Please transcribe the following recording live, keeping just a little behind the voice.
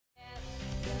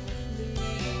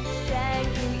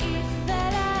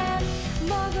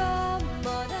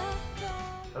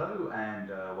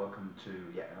welcome to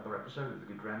yet another episode of the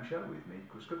Good Dram Show with me,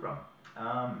 Chris Goodrum.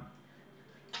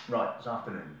 Right, this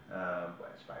afternoon, well,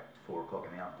 it's about 4 o'clock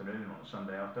in the afternoon on a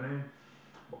Sunday afternoon.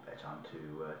 What better time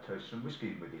to toast some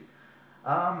whiskey with you.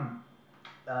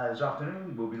 This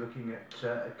afternoon we'll be looking at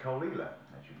Caol Ila,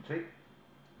 as you can see,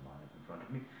 line up in front of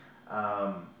me.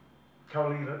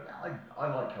 Caol Ila, I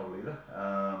like Caol Ila.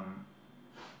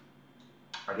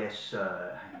 I guess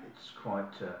it's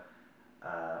quite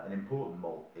an important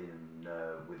malt in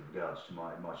with regards to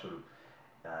my sort of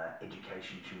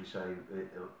education, shall we say,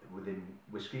 within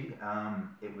whiskey.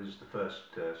 It was the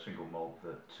first single malt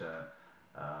that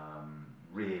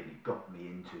really got me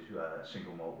into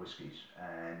single malt whiskies,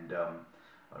 and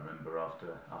I remember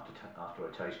after I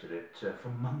tasted it, for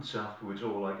months afterwards,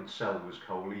 all I could sell was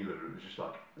Caol Ila. It was just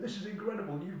like, this is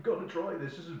incredible, you've got to try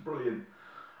this is brilliant.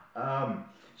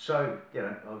 So, you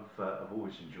know, I've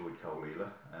always enjoyed Caol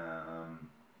Ila,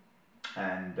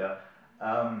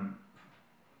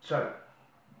 so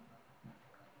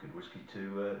good whiskey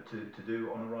to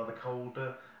do on a rather cold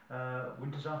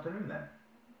winter's afternoon then.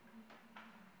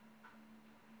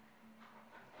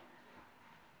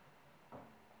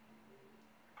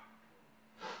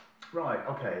 Right,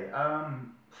 okay,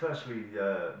 firstly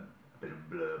a bit of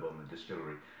blurb on the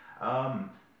distillery.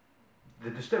 The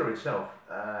distillery itself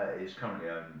is currently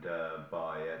owned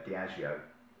by Diageo,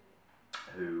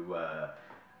 who a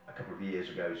couple of years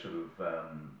ago sort of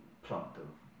plumped a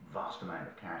vast amount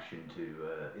of cash into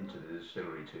the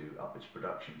distillery to up its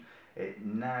production. It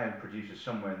now produces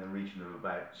somewhere in the region of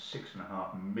about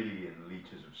 6.5 million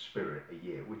litres of spirit a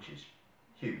year, which is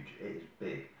huge. It is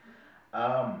big.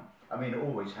 I mean, it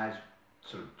always has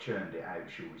sort of churned it out,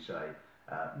 shall we say,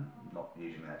 not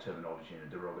using that terminology in a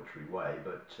derogatory way,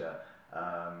 but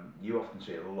you often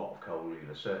see a lot of Caol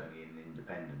Ila, certainly in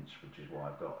independents, which is why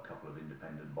I've got a couple of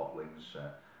independent bottlings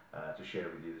to share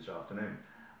with you this afternoon.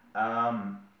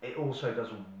 It also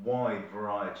does a wide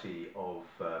variety of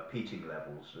peating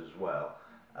levels as well.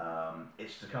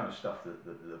 It's the kind of stuff that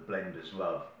the blenders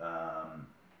love.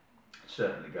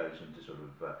 Certainly goes into sort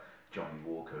of Johnny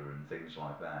Walker and things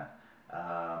like that,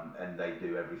 and they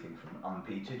do everything from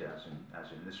unpeated, as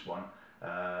in this one,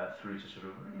 through to sort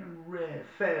of, you know, rare,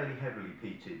 fairly heavily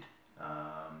peated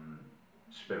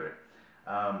spirit.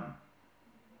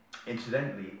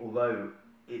 Incidentally, although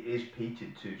it is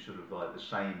peated to sort of like the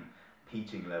same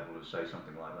peating level as, say,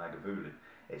 something like Lagavulin,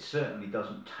 it certainly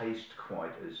doesn't taste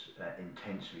quite as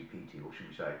intensely peaty, or should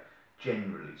we say,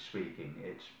 generally speaking,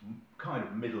 it's kind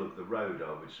of middle of the road,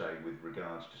 I would say, with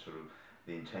regards to sort of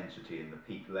the intensity and the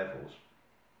peak levels.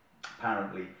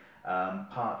 Apparently,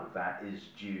 part of that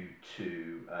is due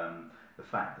to the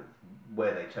fact that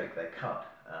where they take their cut,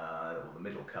 or the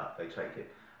middle cut, they take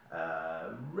it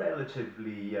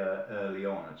relatively early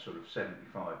on at sort of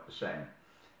 75%,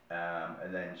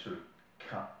 and then sort of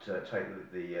take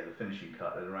the finishing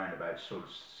cut at around about sort of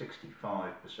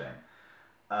 65%.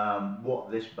 What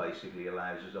this basically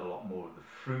allows is a lot more of the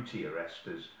fruitier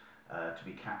esters to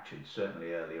be captured,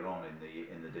 certainly earlier on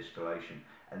in the distillation,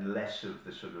 and less of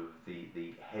the sort of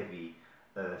the heavy,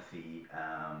 earthy,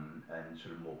 and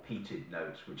sort of more peated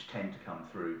notes, which tend to come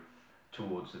through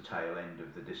towards the tail end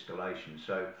of the distillation.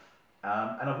 So,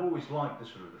 and I've always liked the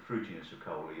sort of the fruitiness of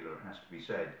Caol Ila, it has to be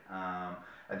said,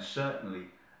 and certainly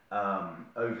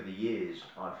over the years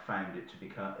I've found it to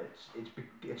become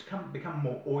become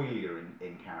more oilier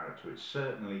in character. It's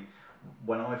certainly,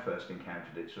 when I first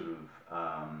encountered it sort of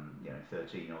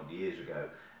 13 odd years ago,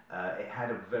 it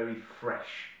had a very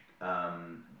fresh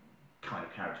kind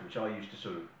of character, which I used to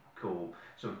sort of call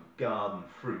sort of garden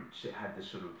fruits. It had this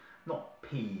sort of, not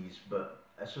peas, but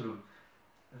a sort of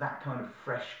that kind of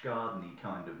fresh gardeny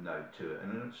kind of note to it,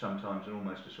 and sometimes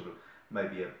almost a sort of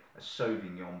maybe a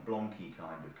Sauvignon Blanc-y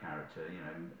kind of character, you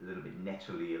know, a little bit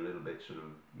nettly, a little bit sort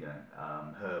of, you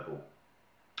know, herbal.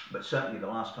 But certainly the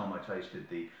last time I tasted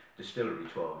the distillery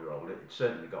 12-year-old, it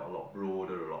certainly got a lot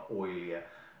broader, a lot oilier,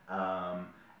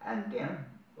 and, you know,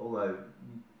 although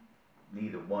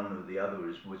neither one or the other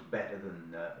was better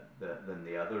than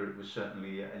the other, it was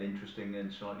certainly an interesting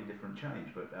and slightly different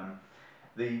change. But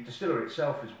the distillery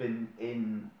itself has been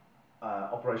in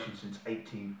operation since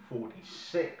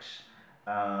 1846,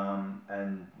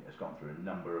 and it's gone through a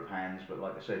number of hands, but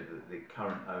like I said, the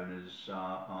current owners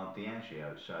are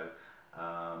Diageo, so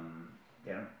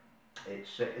you know,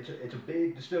 it's a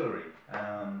big distillery.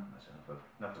 That's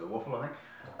enough of the waffle, I think.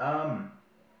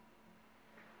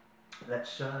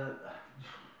 Let's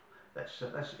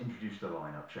introduce the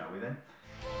lineup, shall we then?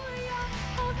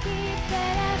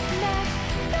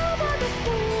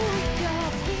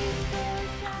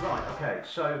 Right, okay,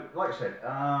 so like I said,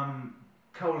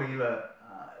 Caol Ila,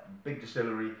 big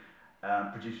distillery,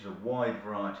 produces a wide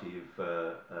variety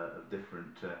of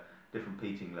different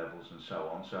peating levels and so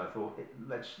on. So I thought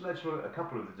let's look at a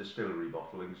couple of the distillery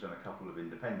bottlings and a couple of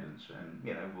independents, and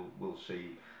you know we'll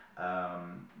see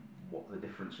what the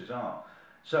differences are.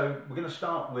 So we're going to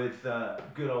start with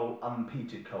good old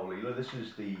unpeated Caol Ila. This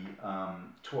is the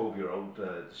 12-year-old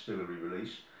distillery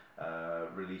release,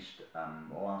 released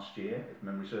last year, if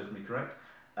memory serves me correct.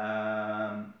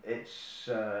 It's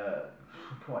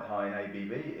quite high in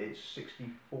ABV. It's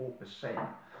 64%,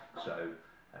 so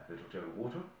a little jug of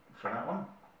water for that one.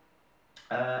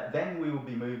 Then we will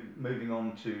be moving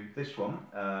on to this one,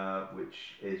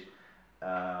 which is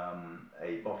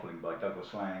a bottling by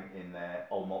Laing in their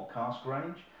Old Malt Cask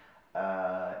range.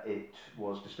 It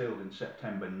was distilled in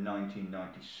September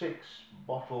 1996,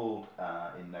 bottled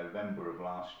in November of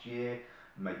last year,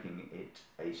 making it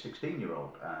a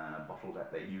 16-year-old, bottled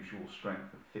at their usual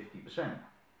strength of 50%.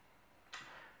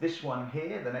 This one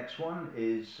here, the next one,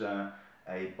 is a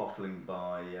bottling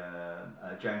by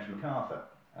James MacArthur.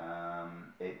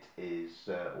 It is,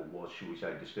 or was, shall we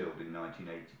say, distilled in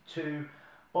 1982,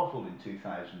 bottled in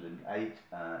 2008,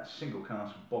 single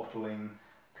cask bottling,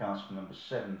 cask number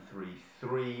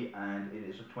 733, and it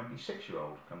is a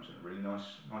 26-year-old. Comes in a really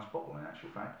nice bottle in actual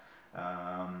fact.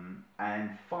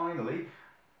 And finally,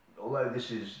 although this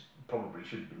is probably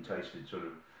should have been tasted sort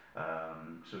of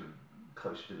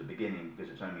close to the beginning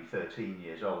because it's only 13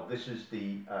 years old, this is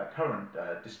the current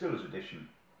Distillers Edition,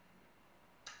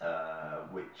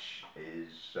 which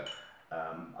is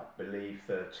I believe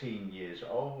 13 years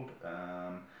old.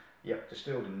 Yep,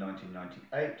 distilled in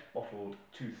 1998, bottled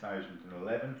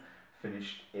 2011,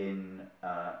 finished in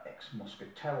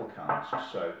ex-Moscatel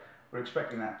casks. So we're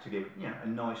expecting that to give, you know, a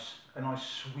nice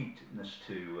sweetness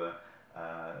to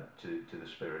the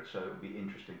spirit. So it'll be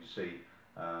interesting to see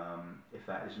if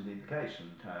that is indeed the case,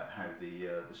 and how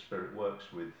the spirit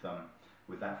works with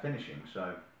that finishing.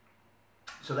 So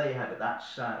there you have it.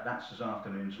 That's this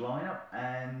afternoon's lineup,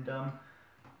 and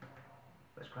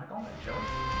let's crack on then, shall we?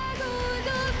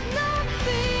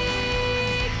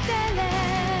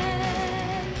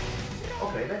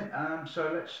 Okay then,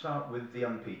 so let's start with the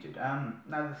unpeated.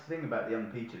 Now the thing about the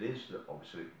unpeated is that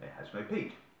obviously it has no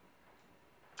peat.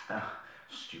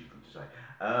 Stupid thing to say.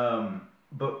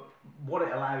 But what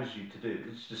it allows you to do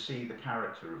is to see the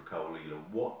character of Caol Ila.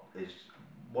 What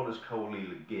does Caol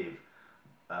Ila give?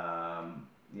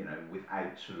 You know,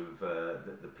 without sort of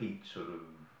the peat sort of,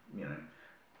 you know,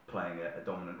 playing a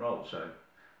dominant role. So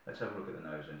let's have a look at the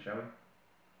nose then, shall we?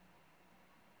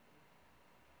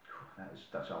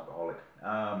 That's alcoholic.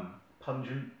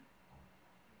 Pungent,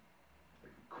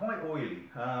 quite oily,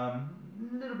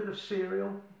 little bit of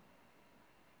cereal,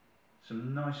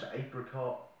 some nice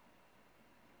apricot,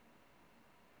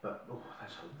 but oh,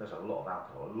 that's a lot of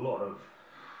alcohol, a lot of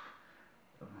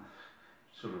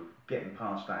sort of getting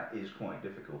past that is quite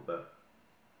difficult, but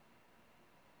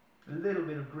a little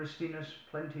bit of gristiness,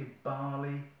 plenty of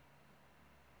barley,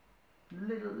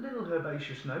 little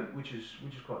herbaceous note, which is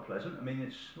quite pleasant. I mean,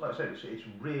 it's like I said, it's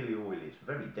really oily. It's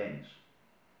very dense.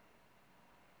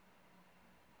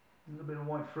 A little bit of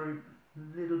white fruit,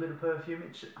 a little bit of perfume.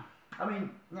 It's, I mean,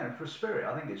 you know, for a spirit,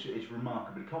 I think it's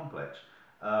remarkably complex.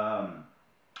 And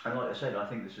like I said, I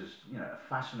think this is, you know, a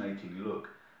fascinating look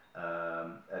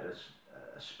at a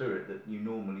spirit that you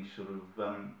normally sort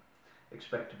of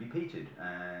expect to be peated,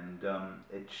 and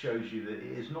it shows you that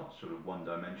it is not sort of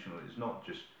one-dimensional. It's not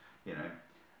just, you know,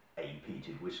 a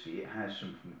peated whiskey. It has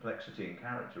some complexity and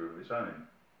character of its own.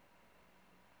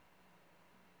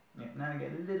 Yeah, now you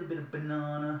get a little bit of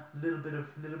banana, a little bit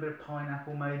of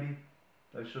pineapple, maybe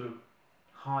those sort of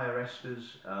higher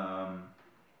esters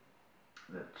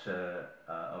that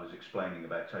I was explaining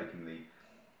about taking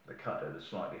the cut at a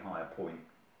slightly higher point.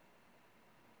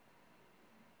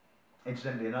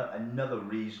 Incidentally, another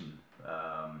reason,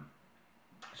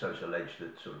 so it's alleged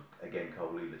that sort of, again,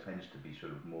 Caol Ila tends to be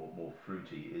sort of more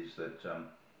fruity, is that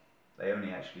they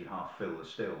only actually half fill the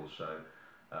stills, so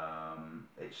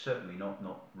it's certainly not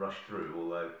rushed through,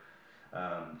 although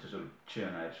to sort of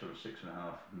churn out sort of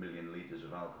 6.5 million litres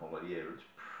of alcohol a year, it's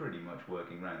pretty much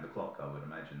working round the clock, I would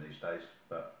imagine, these days.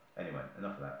 But anyway,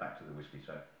 enough of that, back to the whiskey.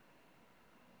 So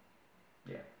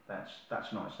yeah,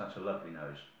 that's nice, that's a lovely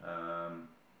nose.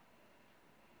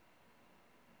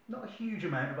 Not a huge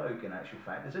amount of oak in actual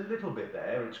fact. There's a little bit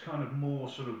there. It's kind of more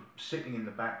sort of sitting in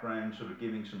the background, sort of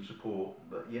giving some support,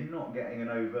 but you're not getting an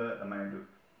overt amount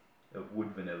of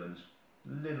wood vanillins.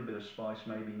 A little bit of spice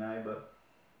maybe now, but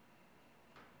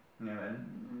you know,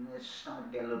 and it's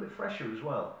starting to get a little bit fresher as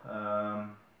well.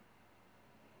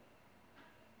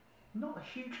 Not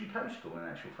hugely coastal in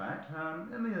actual fact.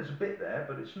 I mean, there's a bit there,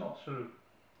 but it's not sort of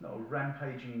not a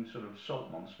rampaging sort of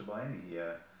salt monster by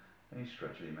any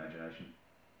stretch of the imagination.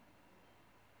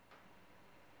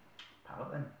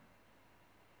 Palate then.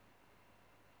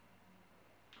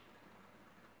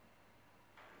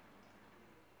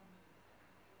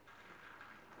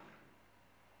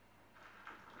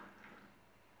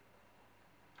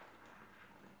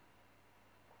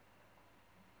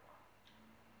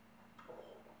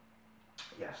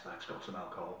 Yes, that's got some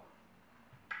alcohol.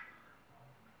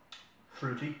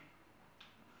 Fruity.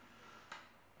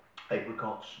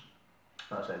 Apricots.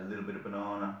 Like I say, a little bit of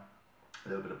banana, a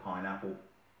little bit of pineapple,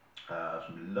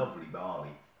 some lovely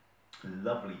barley,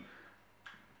 lovely.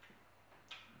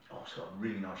 Oh, it's got a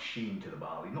really nice sheen to the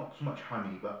barley. Not so much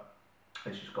honey, but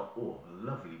it's just got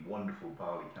lovely, wonderful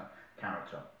barley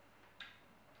character.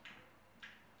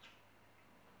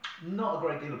 Not a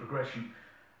great deal of progression.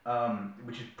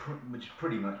 Which is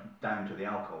pretty much down to the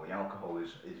alcohol. The alcohol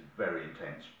is very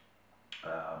intense,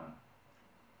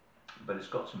 but it's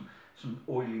got some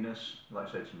oiliness, like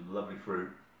I said, some lovely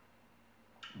fruit.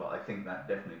 But I think that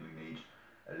definitely needs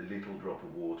a little drop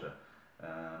of water.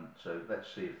 So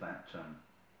let's see if that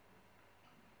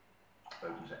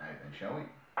opens it out then, shall we?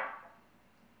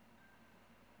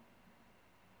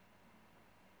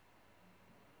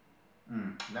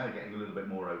 Now we're getting a little bit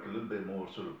more oak, a little bit more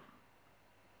sort of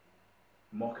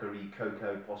mockery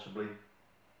cocoa, possibly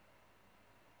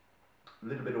a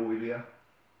little bit oilier.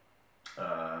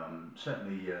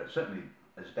 Certainly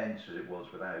as dense as it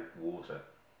was without water.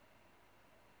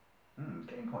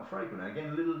 Getting quite fragrant. Again,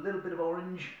 a little bit of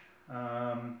orange.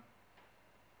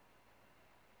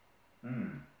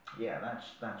 Yeah,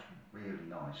 that's really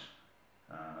nice.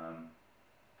 A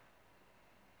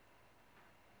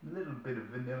little bit of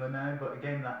vanilla now, but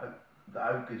again, the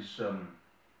oak is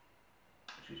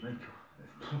excuse me.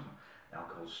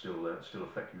 Alcohol's still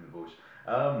affecting the voice.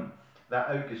 That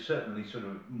oak is certainly sort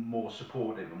of more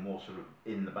supportive and more sort of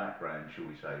in the background, shall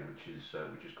we say, which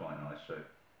is quite nice. So,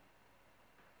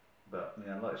 but you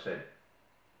know, like I said,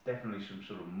 definitely some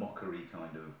sort of mockery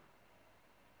kind of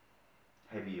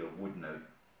heavier wood note.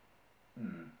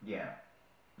 Yeah,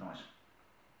 nice.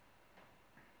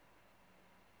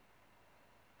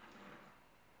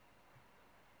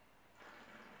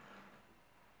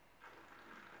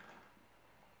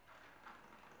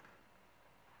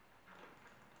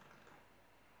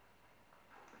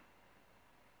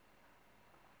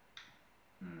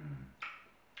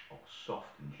 Oh,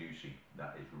 soft and juicy.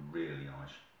 That is really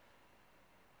nice.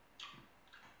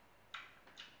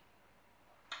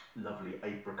 Lovely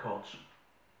apricots,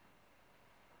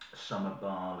 summer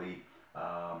barley,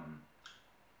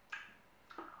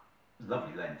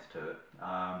 lovely length to it.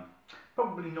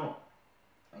 Probably not.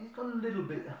 It's got a little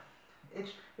bit.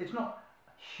 It's not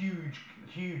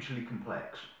hugely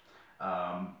complex,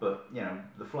 but you know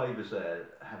the flavours there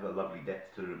have a lovely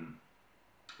depth to them,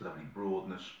 lovely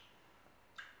broadness.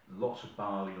 Lots of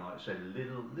barley, like I said, a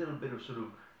little bit of sort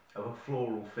of a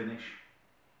floral finish.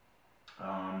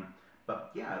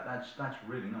 But yeah, that's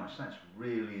really nice. That's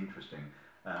really interesting.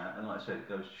 And like I said, it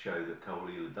goes to show that Caol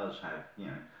Ila does have, you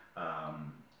know,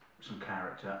 some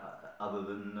character other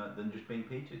than just being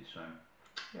peated. So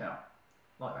yeah,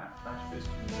 like that. That's good.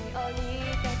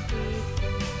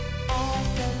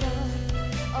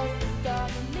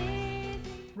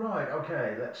 Right,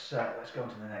 okay, let's go on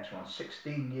to the next one.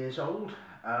 16 years old.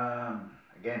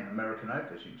 Again, American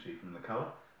oak, as you can see from the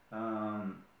colour.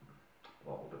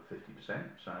 Bottled at 50%,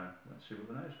 so let's see what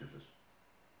the nose gives us.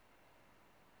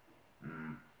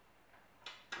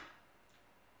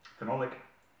 Phenolic.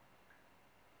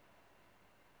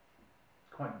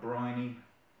 Quite briny.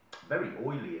 Very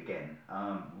oily again.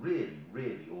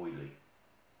 Really oily.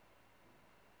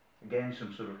 Again,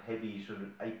 some sort of heavy sort of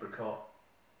apricot.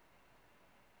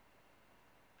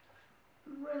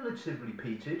 Relatively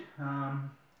peated.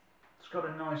 It's got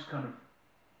a nice kind of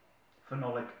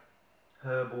phenolic,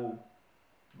 herbal,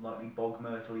 lightly bog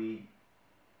myrtle-y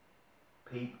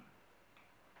peat.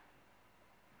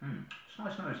 It's a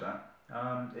nice nose that.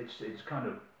 It's kind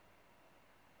of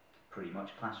pretty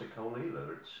much classic Caol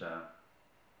Ila. It's got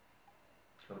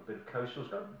a bit of coastal.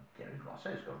 It's got, you know, like I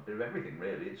say, it's got a bit of everything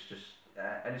really. It's just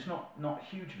and it's not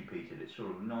hugely peated. It's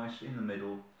sort of nice in the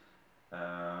middle.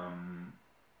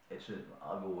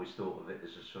 I've always thought of it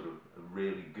as a sort of a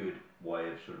really good way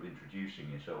of sort of introducing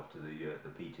yourself to the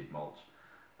peated malts,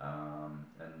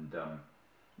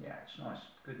 yeah, it's nice,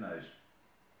 good nose.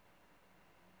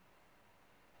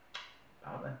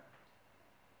 Palate then.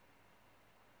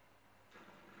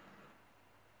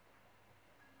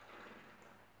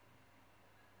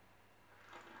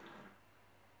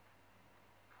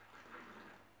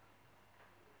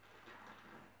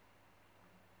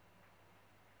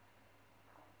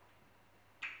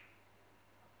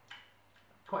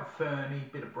 quite ferny,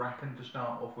 bit of bracken to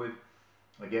start off with.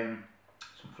 Again,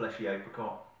 some fleshy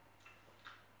apricot,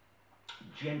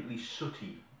 gently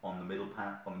sooty on the mid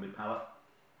palate,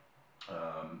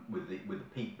 with the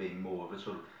peat being more of a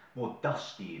sort of more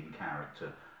dusty in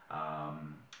character,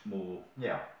 more,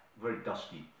 yeah, very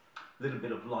dusty. A little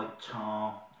bit of light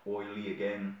tar, oily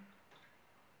again.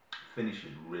 Finish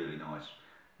is really nice,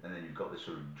 and then you've got this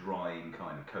sort of drying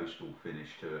kind of coastal finish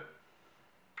to it.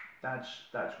 That's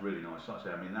really nice. Like I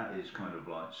say, I mean, that is kind of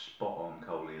like spot on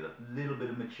Caol Ila. Little bit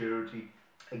of maturity,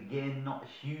 again, not a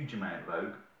huge amount of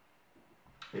oak.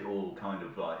 It all kind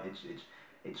of like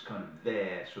it's kind of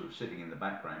there, sort of sitting in the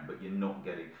background, but you're not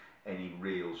getting any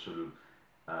real sort of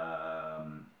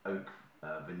oak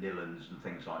vanillins and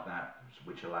things like that,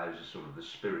 which allows us sort of the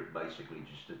spirit basically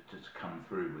just to come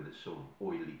through with its sort of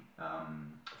oily,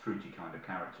 fruity kind of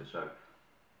character. So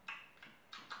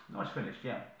nice finish,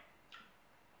 yeah.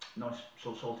 Nice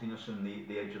sort of saltiness in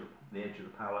the edge of the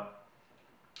palate.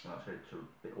 Like I said, sort of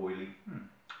a bit oily.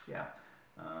 Yeah.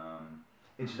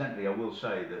 Incidentally, I will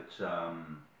say that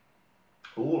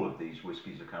all of these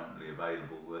whiskies are currently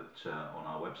available on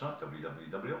our website,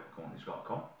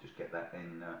 www.gauntleys.com. Just get that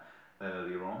in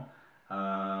earlier on.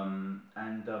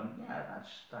 Yeah,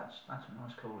 that's a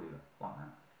nice Caol Ila, like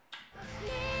that.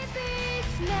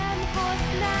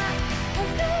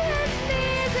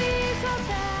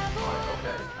 Right,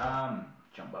 okay.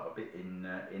 Jump up a bit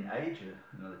in age,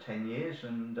 another 10 years,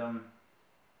 and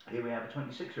here we have a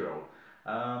 26-year-old.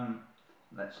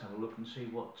 Let's have a look and see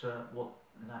what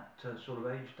that sort of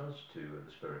age does to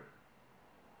the spirit.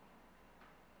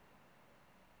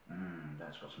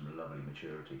 That's got some lovely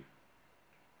maturity.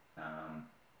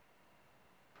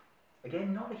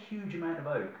 Again, not a huge amount of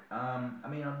oak. I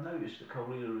mean, I've noticed that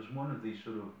Caol Ila is one of these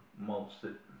sort of malts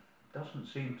that doesn't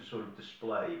seem to sort of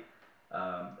display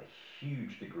a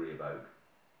huge degree of oak.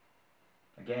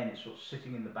 Again, it's sort of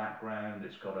sitting in the background.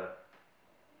 It's got a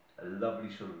lovely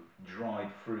sort of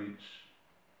dried fruits,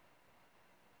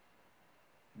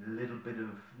 little bit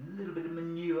of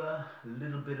manure,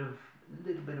 little bit of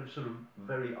sort of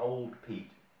very old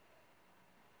peat.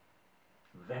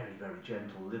 Very, very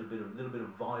gentle. Little bit of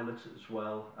violet as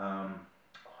well. Oh,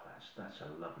 that's a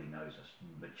lovely nose. That's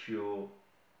mature.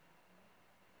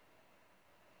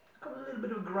 It's got a little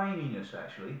bit of graininess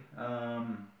actually.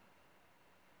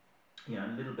 You know,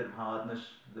 a little bit of hardness,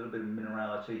 a little bit of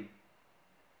minerality.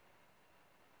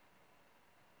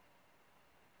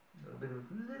 A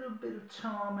little bit of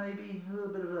tar maybe, a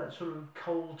little bit of that sort of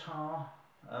coal tar.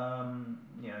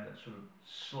 You know, that sort of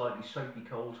slightly soapy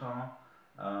coal tar.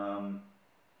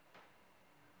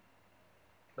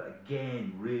 But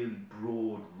again, really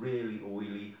broad, really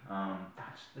oily.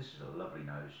 This is a lovely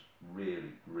nose.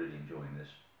 Really, really enjoying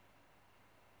this.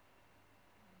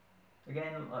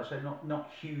 Again, like I said, not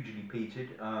hugely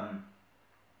peated.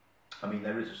 I mean,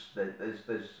 there's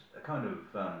a kind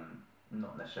of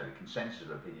not necessarily consensus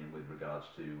of opinion with regards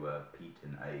to peat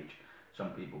and age.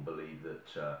 Some people believe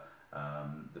that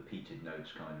the peated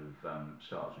notes kind of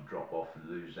start to drop off and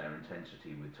lose their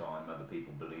intensity with time. Other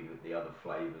people believe that the other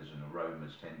flavours and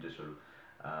aromas tend to sort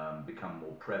of become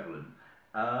more prevalent.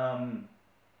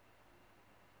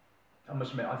 I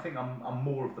must admit, I think I'm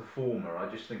more of the former. I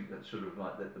just think that sort of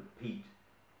like that the peat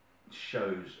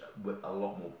shows a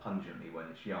lot more pungently when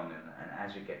it's young, and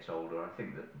as it gets older, I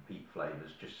think that the peat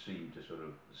flavours just seem to sort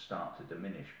of start to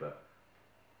diminish. But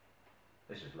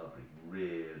this is lovely,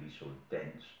 really sort of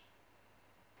dense.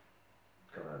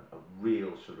 Got a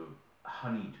real sort of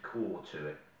honeyed core to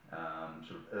it,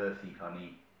 sort of earthy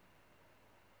honey.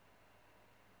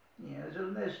 Yeah,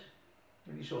 there's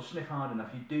if you sort of sniff hard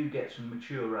enough, you do get some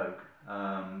mature oak,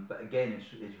 but again,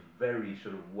 it's very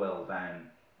sort of well down,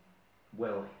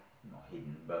 well, not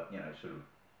hidden, but you know, sort of,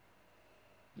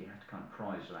 you have to kind of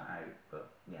prize that out. But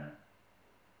you know,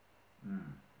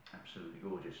 absolutely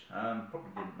gorgeous.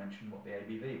 Probably didn't mention what the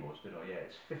ABV was, did I? Yeah,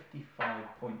 it's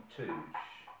 55.2.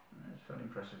 It's fairly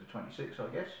impressive for 26, I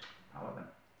guess. I like them.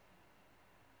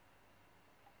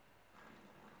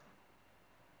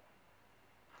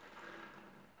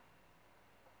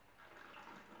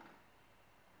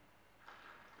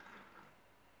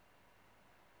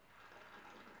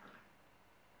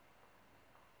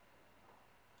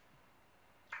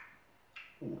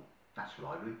 Ooh, that's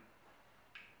lively.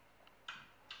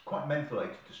 Quite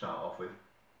mentholated to start off with.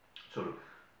 Sort of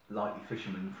lightly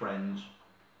fisherman friends,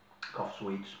 cough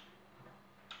sweets,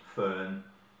 fern,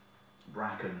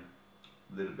 bracken,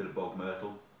 a little bit of bog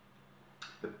myrtle.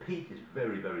 The peat is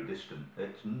very, very distant.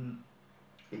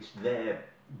 It's there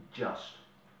just.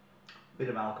 Bit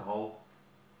of alcohol,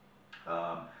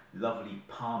 lovely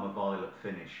Parma violet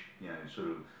finish, you know, sort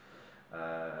of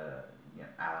you know,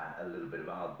 a little bit of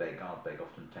Ardbeg. Ardbeg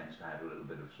often tends to have a little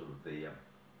bit of sort of the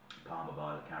Parma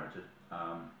Violet character.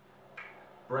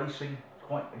 Bracing,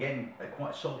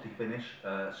 quite salty finish,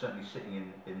 certainly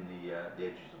sitting in the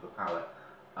edges of the palate.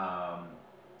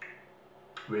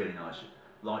 Really nice,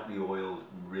 lightly oiled,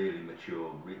 really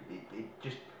mature.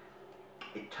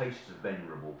 It tastes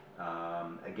venerable.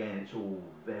 Again, it's all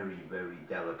very, very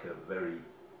delicate, very,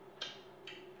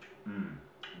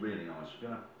 really nice.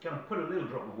 Gonna put a little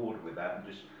drop of water with that and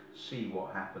just see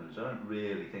what happens. I don't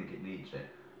really think it needs it,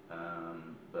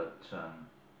 but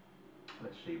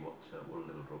let's see what a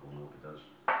little drop of water does.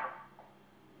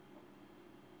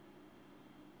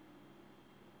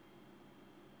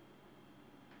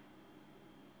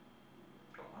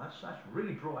 Oh, that's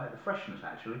really brought out the freshness.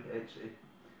 Actually,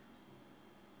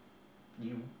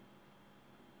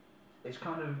 it's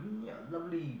kind of, yeah,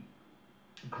 lovely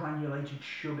granulated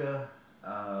sugar.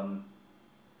 Yeah,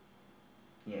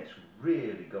 it's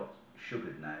really got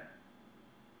sugared now.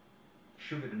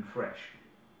 Sugared and fresh.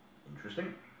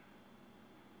 Interesting.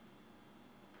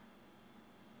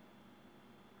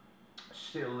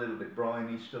 Still a little bit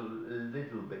briny, still a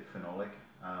little bit phenolic.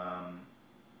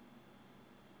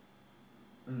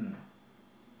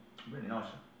 Really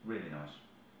nice, really nice.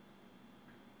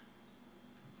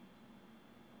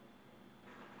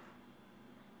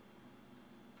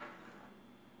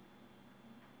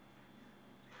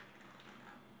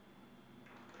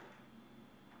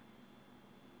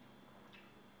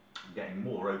 Getting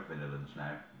more oak vanillins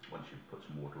now once you put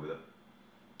some water with it.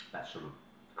 That sort of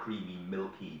creamy,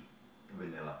 milky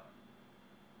vanilla.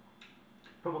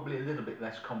 Probably a little bit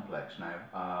less complex now.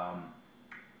 I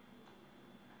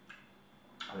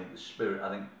think the spirit, I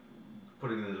think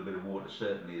putting a little bit of water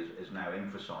certainly has now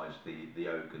emphasised the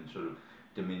oak and sort of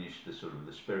diminished the sort of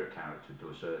the spirit character to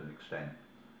a certain extent.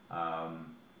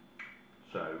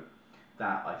 So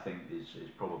that, I think, is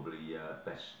probably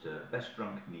best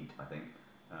drunk neat, I think.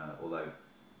 Although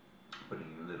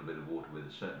putting a little bit of water with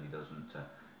it certainly doesn't,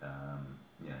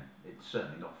 you know, it's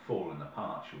certainly not fallen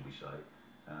apart, shall we say.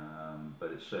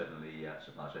 But it's certainly,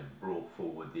 like I said, brought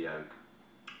forward the oak,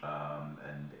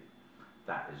 and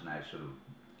that is now sort of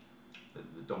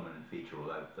the dominant feature.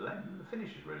 Although the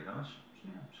finish is really nice.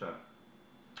 Yeah, so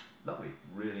lovely,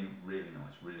 really, really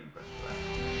nice, really impressed with that.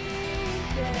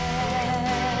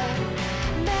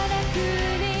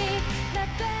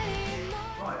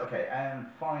 Right, okay, and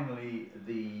finally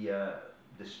the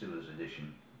Distillers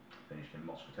Edition, finished in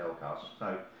Moscatel cask.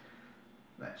 So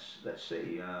let's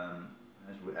see.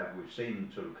 As we've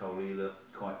seen, sort of Caol Ila,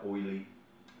 quite oily,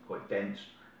 quite dense.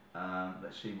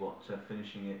 Let's see what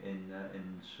finishing it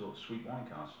in sort of sweet wine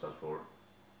cask does for it.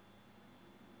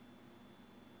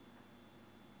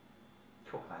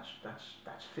 Cool,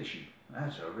 that's fishy.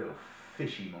 That's a real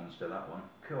fishy monster, that one.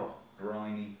 God,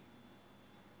 briny.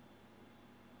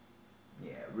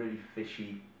 Yeah, really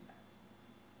fishy.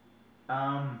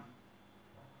 So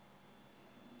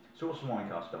what's the wine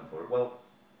cask done for it? Well,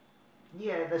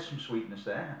 yeah, there's some sweetness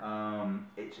there.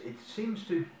 It seems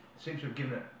to have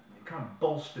given it kind of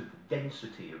bolstered the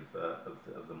density of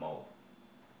the malt.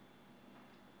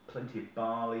 Plenty of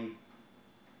barley.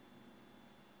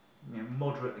 You know,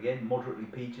 moderately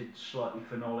peated, slightly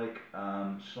phenolic,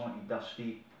 slightly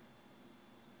dusty,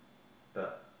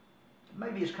 but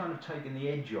maybe it's kind of taken the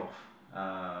edge off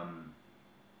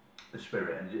the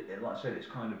spirit, and like I said, it's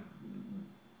kind of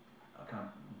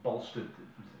bolstered.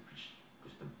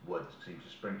 Just the word that seems to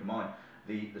spring to mind.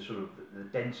 The sort of the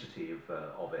density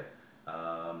of it.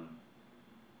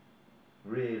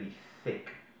 Really thick.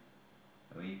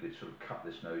 I mean, you could sort of cut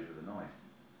this nose with a knife.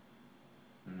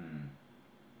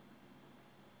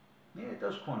 Yeah, it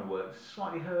does kind of work.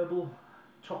 Slightly herbal,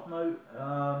 top note,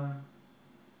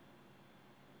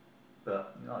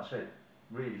 but like I said,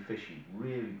 really fishy,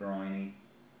 really briny.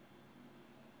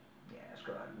 Yeah, it's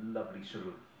got that lovely sort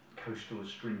of coastal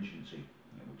astringency,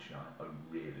 you know, which I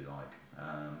really like.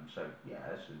 So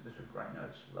yeah, this are great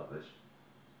notes. Love this.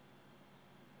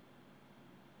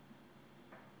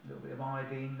 A little bit of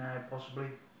iodine now, possibly.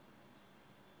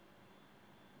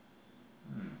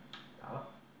 Palate.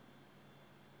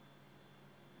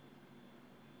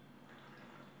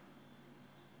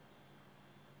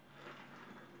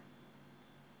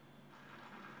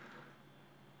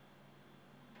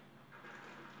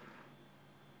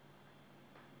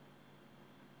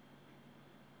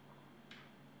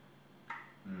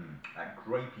 That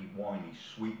grapey, winey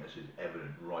sweetness is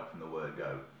evident right from the word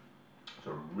go.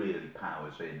 Sort of really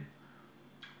powers in.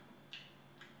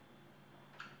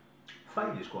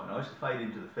 Fade is quite nice. The fade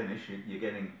into the finish, you're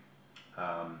getting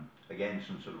again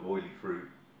some sort of oily fruit,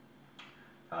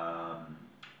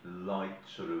 light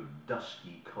sort of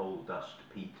dusky coal dust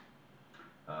peat.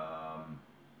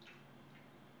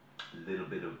 Little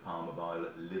bit of Parma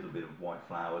violet, a little bit of white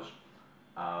flowers.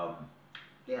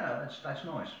 Yeah, that's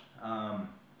nice.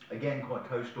 Again, quite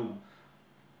coastal,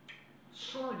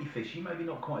 slightly fishy, maybe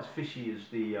not quite as fishy as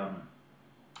the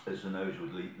nose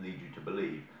would lead you to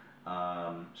believe.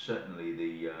 Certainly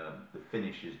the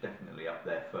finish is definitely up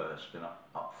there first and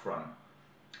up front.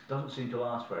 Doesn't seem to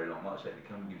last very long. Like I said, it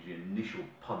kind of gives you an initial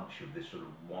punch of this sort of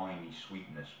winey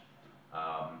sweetness.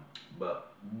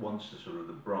 But once the sort of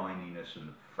the brininess and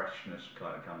the freshness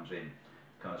kind of comes in,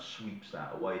 kind of sweeps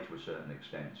that away to a certain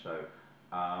extent. So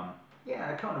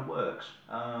yeah, it kind of works.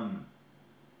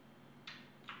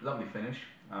 Lovely finish.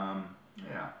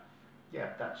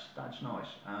 Yeah, that's nice.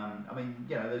 I mean,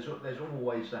 you know, there's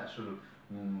always that sort of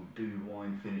do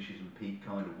wine finishes and peat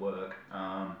kind of work.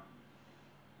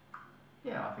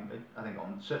 Yeah, I think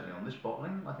certainly on this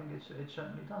bottling, I think it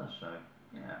certainly does. So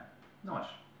yeah, nice,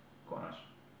 quite nice.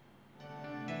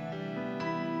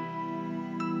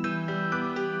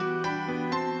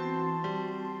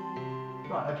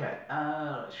 Right, okay,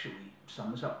 should we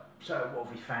sum this up? So what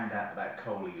have we found out about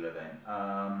Caol Ila then?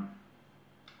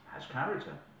 Has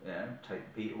character, you know, take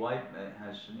the peat away, it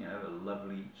has, you know, a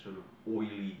lovely sort of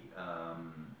oily,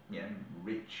 you know,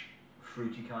 rich,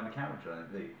 fruity kind of character.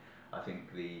 I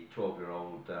think the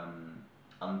 12-year-old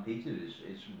unpeated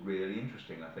is really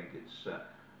interesting. I think it's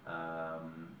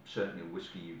certainly a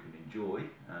whiskey you can enjoy.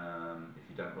 If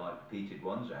you don't like the peated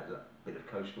ones, it has a bit of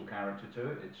coastal character to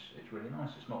it. It's really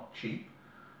nice. It's not cheap,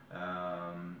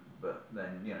 but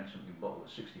then, you know, something bottled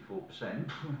at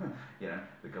 64%, you know,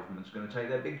 the government's going to take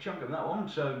their big chunk of that one.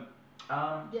 So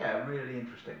yeah, really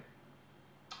interesting.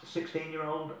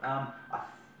 16-year-old,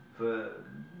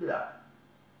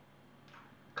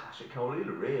 classic Caol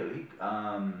Ila, really.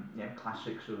 Yeah,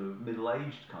 classic sort of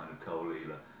middle-aged kind of Caol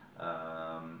Ila.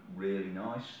 Really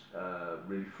nice,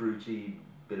 really fruity,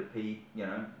 bit of peat. You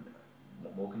know,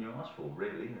 what more can you ask for,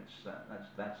 really?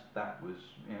 That was,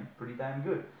 you know, pretty damn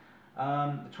good.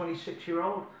 The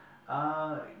 26-year-old,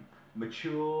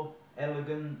 mature,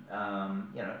 elegant.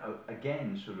 You know,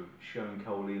 again, sort of showing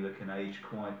Caol Ila can age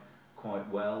quite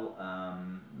well.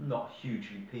 Not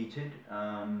hugely peated.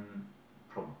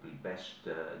 Probably best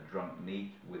drunk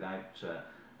neat without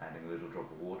adding a little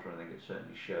drop of water. I think it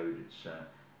certainly showed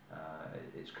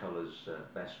its colours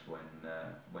best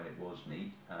when it was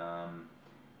neat.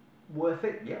 Worth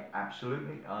it? Yeah,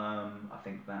 absolutely. I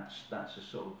think that's a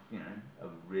sort of, you know, a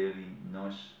really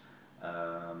nice,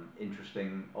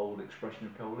 interesting old expression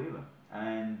of Caol Ila.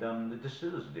 And the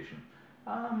Distillers Edition.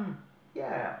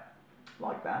 Yeah,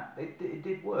 like that. It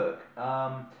did work.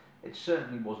 It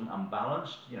certainly wasn't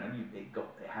unbalanced. You know, it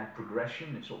had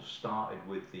progression. It sort of started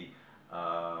with the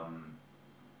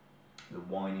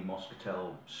winey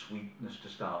muscatel sweetness to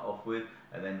start off with,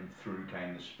 and then through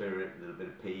came the spirit, a little bit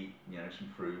of peat, you know, some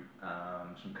fruit,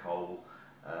 some coal,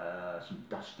 some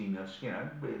dustiness. You know,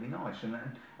 really nice. And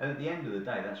at the end of the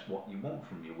day, that's what you want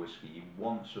from your whiskey. You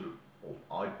want sort of, or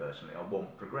I personally, I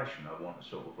want progression. I want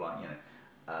sort of like, you know,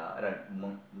 I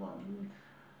don't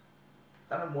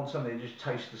want something that just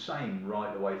tastes the same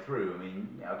right the way through. I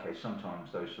mean, okay,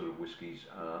 sometimes those sort of whiskies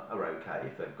are okay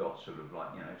if they've got sort of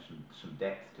like, you know, some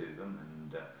depth to them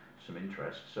and some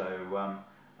interest. So,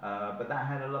 but that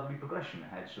had a lovely progression. It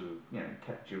had sort of, you know,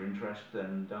 kept your interest,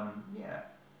 and yeah,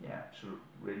 sort of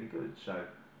really good. So,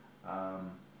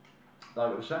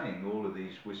 like I was saying, all of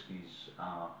these whiskies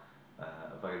are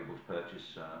available to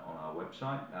purchase on our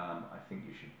website. I think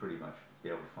you should pretty much be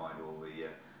able to find all the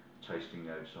tasting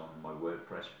notes on my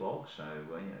WordPress blog, so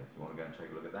you know, if you want to go and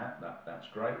take a look at that's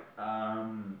great.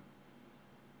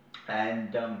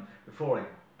 And before I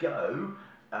go,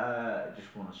 I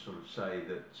just want to sort of say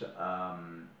that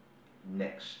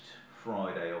next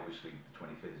Friday, obviously the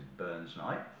 25th, is Burns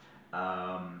Night,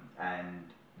 and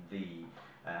the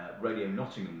Radio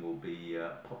Nottingham will be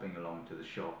popping along to the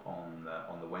shop on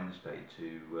the Wednesday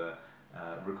to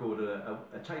record a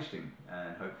tasting,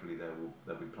 and hopefully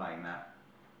they'll be playing that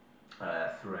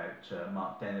throughout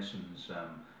Mark Dennison's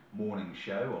morning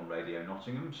show on Radio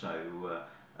Nottingham. So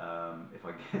if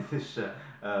I get this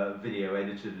video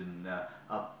edited and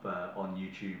up on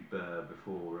YouTube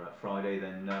before Friday,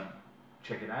 then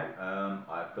check it out.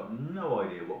 I've got no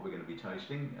idea what we're going to be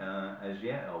tasting as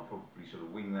yet. I'll probably sort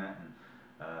of wing that and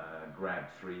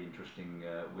grab 3 interesting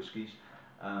whiskies.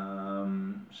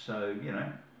 So, you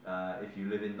know, if you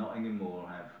live in Nottingham or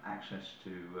have access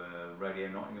to Radio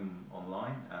Nottingham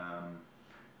online,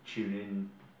 tune in,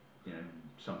 you know,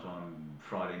 sometime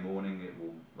Friday morning. It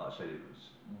will, like I said,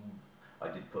 I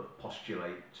did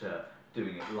postulate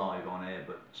doing it live on air,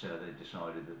 but they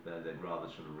decided that they'd rather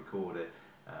sort of record it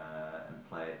and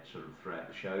play it sort of throughout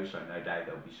the show. So no doubt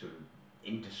they'll be sort of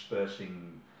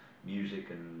interspersing music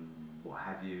and what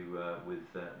have you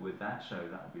with that. So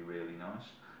that would be really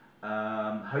nice.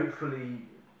 Hopefully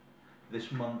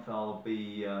this month I'll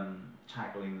be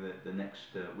tackling the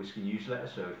next Whisky newsletter.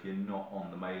 So if you're not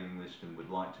on the mailing list and would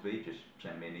like to be, just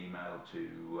send me an email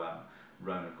to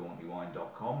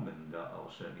ron@gauntlewine.com and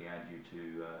I'll certainly add you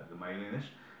to the mailing list.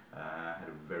 Had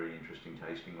a very interesting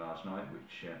tasting last night,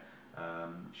 which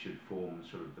should form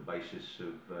sort of the basis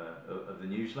of the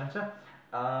newsletter.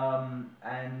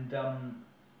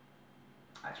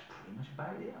 That's pretty much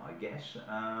about it, I guess.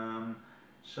 I'd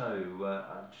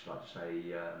just like to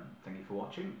say thank you for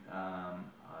watching,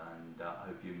 and I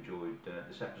hope you enjoyed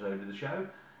this episode of the show.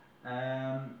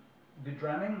 Good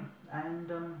dramming, and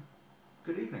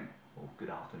good evening, or good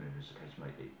afternoon as the case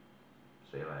may be.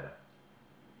 See you later.